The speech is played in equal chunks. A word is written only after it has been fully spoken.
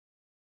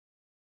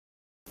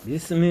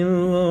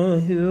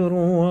bismillahi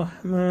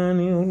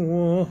rahmani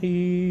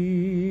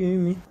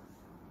rahim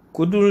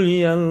kudul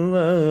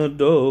yàlla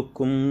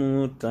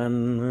dookum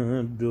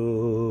tànn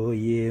doo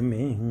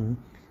yéeme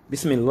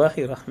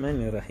bismillahi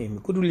rahmani rahim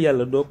kudul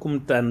yàlla dookum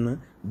tànn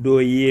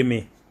doo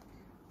yéeme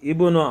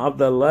ibnu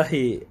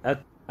abdallahi ak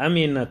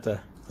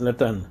aminata la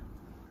tànn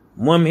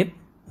moom it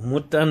mu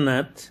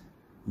tànnaat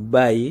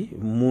bàyyi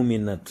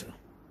muminat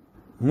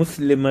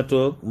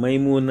muslimatoog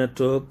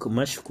maymunatoog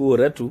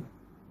mashkuratu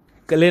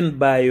ka leen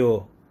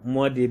bàyyoo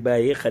moo di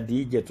bàyyi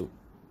xadijatu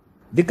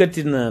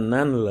dikkatina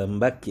naan la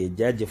Mbacké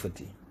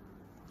Jajëfeté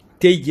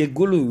tey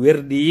jéggulu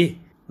werdi yi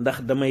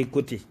ndax damay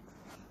kuti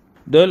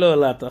dooloo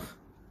laa tax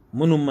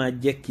mënuma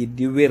jekki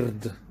di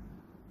werd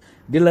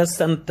di la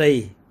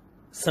santay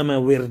sama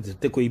werd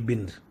te koy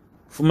bind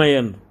fu ma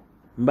yendu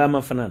mbaa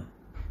ma fanaan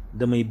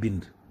damay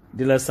bind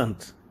di la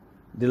sant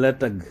di la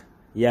tagg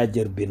yaa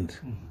jër bind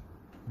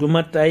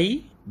duma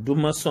tay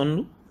duma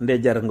sonn nde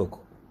jar nga ko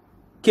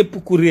képp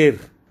ku réer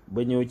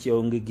ba ñëw ci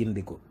yow nga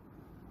gindi ko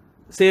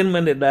seen ma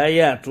ne daa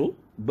yaatu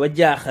ba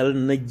jaaxal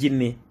na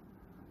jinne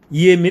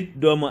yéemit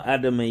doomu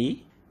aadama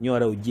yi ñoo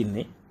raw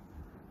jinne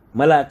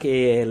malaaka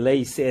yee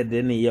lay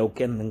seede ni yow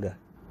kenn nga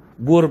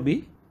buur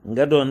bi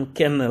nga doon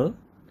kennal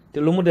te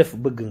lu mu def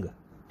bëgg nga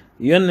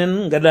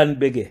yonen nga daan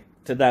bége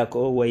te daa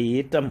ko way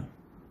itam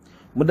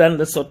mu daan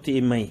la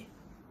sotti may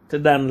te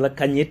daan la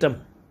kañ itam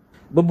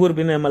ba buur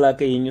bi ne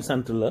malaaka yi ñu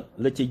sant la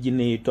la ca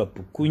jinne yi topp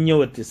ku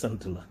ñëwati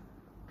sant la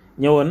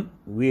ñëwoon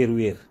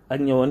wéer ak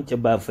ñëwoon ca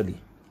baafali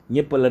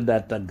ñépp la daa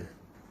tàgg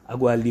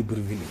ak waa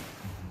Libreville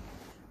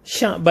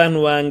Chaban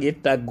waa ngi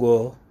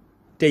tàggoo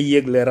te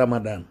yëgle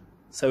Ramadan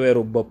sa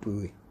weeru bopp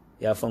wi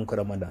yaa fonk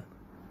Ramadan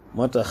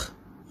moo tax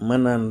ma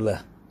naan la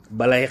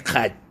balay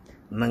xaaj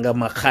na nga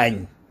ma xaañ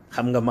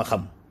xam nga ma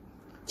xam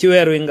ci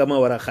weer wi nga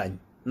ma war a xaañ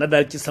na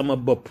dal ci sama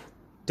bopp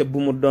te bu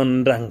mu doon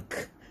ndànk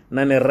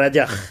na ne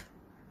rajax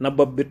na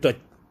bopp bi toj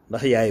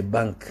ndax yaay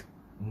banque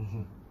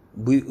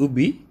buy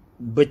ubbi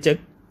bëccëg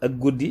ak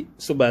guddi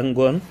suba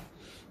ngoon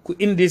ku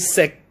indi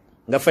sec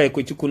nga fay ko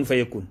ci kun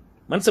fayakun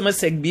man sama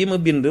sec bii ma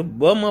bind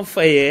boo ma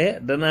fayee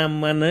danaa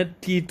mën a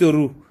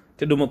tiitaru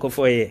te duma ko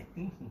fooyee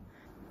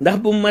ndax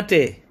bu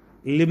matee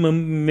li ma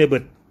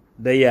mébét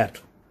da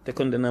yaatu te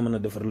kon danaa mën a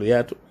defar lu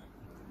yaatu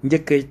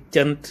njëkk a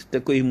cant te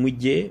koy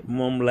mujjee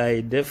moom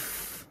laay def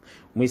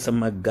muy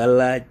sama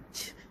galaaj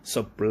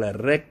sopp la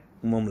rek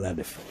moom laa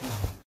def